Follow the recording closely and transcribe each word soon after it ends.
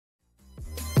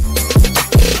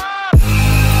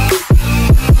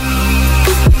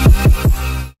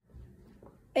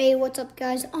what's up,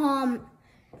 guys?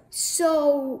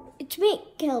 So it's me,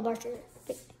 Caleb Archer,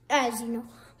 as you know.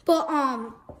 But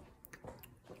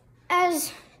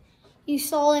as you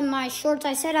saw in my shorts,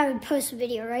 I said I would post a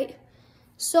video, right?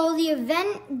 So the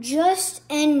event just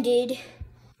ended,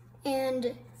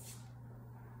 and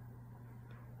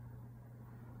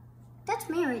that's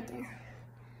me right there.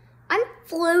 I'm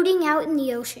floating out in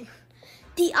the ocean.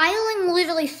 The island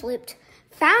literally flipped.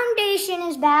 Foundation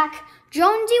is back.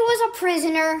 Jonesy was a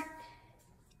prisoner.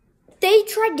 They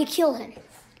tried to kill him.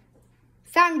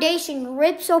 Foundation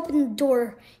rips open the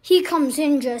door. He comes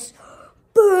in, just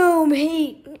boom.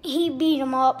 He beat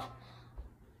him up.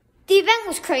 The event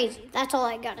was crazy. That's all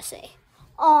I gotta say.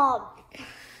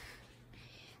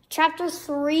 Chapter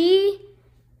 3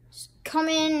 is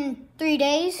coming in 3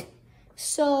 days.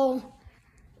 So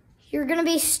you're gonna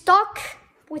be stuck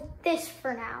with this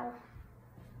for now.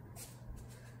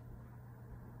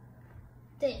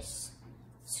 This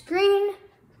screen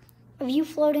of you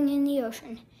floating in the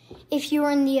ocean, if you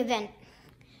were in the event.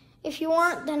 If you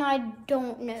weren't, then I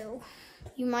don't know.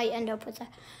 You might end up with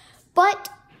that. But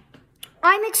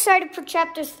I'm excited for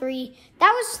Chapter 3.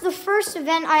 That was the first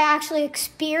event I actually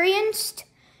experienced,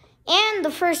 and the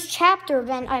first chapter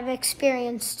event I've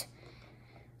experienced.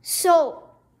 So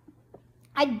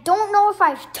I don't know if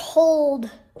I've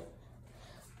told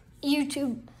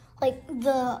YouTube,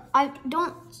 I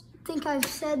don't think I've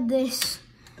said this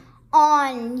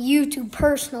on YouTube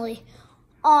personally.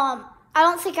 I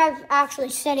don't think I've actually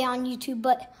said it on YouTube,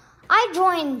 but I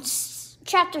joined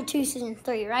Chapter 2, Season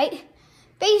 3, right?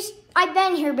 I've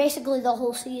been here basically the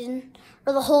whole season,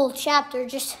 or the whole chapter,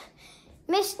 just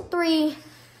missed 3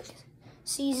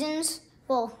 seasons.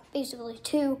 Well, basically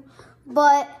 2,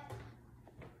 but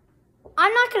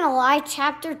I'm not gonna lie,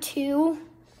 Chapter 2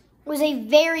 was a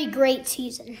very great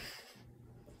season.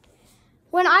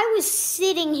 When I was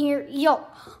sitting here,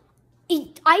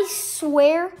 I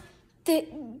swear that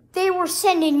they were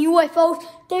sending UFOs.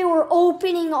 They were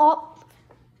opening up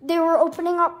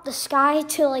the sky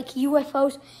to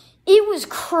UFOs. It was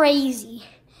crazy.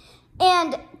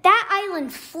 And that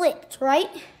island flipped, right?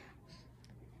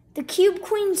 The Cube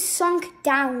Queen sunk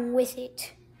down with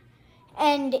it.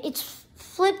 And it's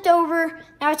flipped over.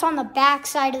 Now it's on the back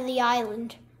side of the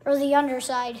island, or the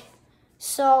underside.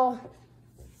 So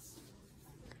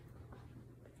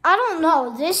I don't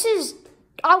know.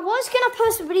 I was gonna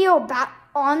post a video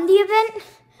on the event,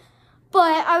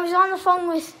 but I was on the phone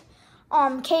with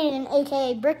Caden,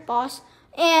 aka Brick Boss,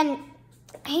 and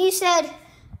he said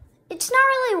it's not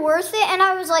really worth it. And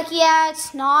I was like, yeah,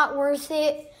 it's not worth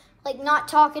it. Not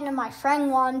talking to my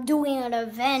friend while I'm doing an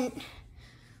event,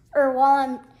 or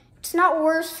it's not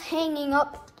worth hanging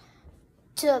up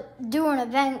to do an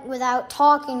event without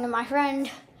talking to my friend.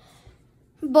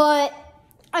 But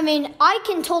I mean, I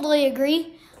can totally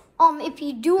agree. If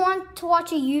you do want to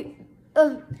watch a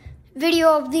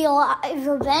video of the live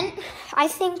event, I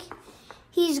think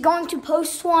he's going to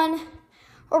post one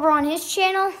over on his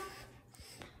channel.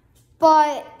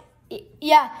 But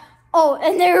yeah. Oh,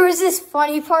 and there was this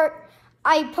funny part.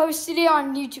 I posted it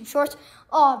on YouTube Shorts,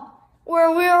 where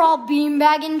we were all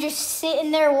beanbagging, just sitting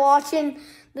there watching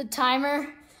the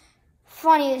timer.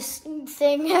 Funniest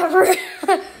thing ever.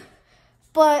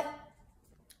 But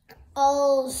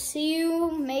I'll see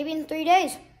you maybe in 3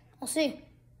 days. I'll see.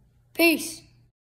 Peace.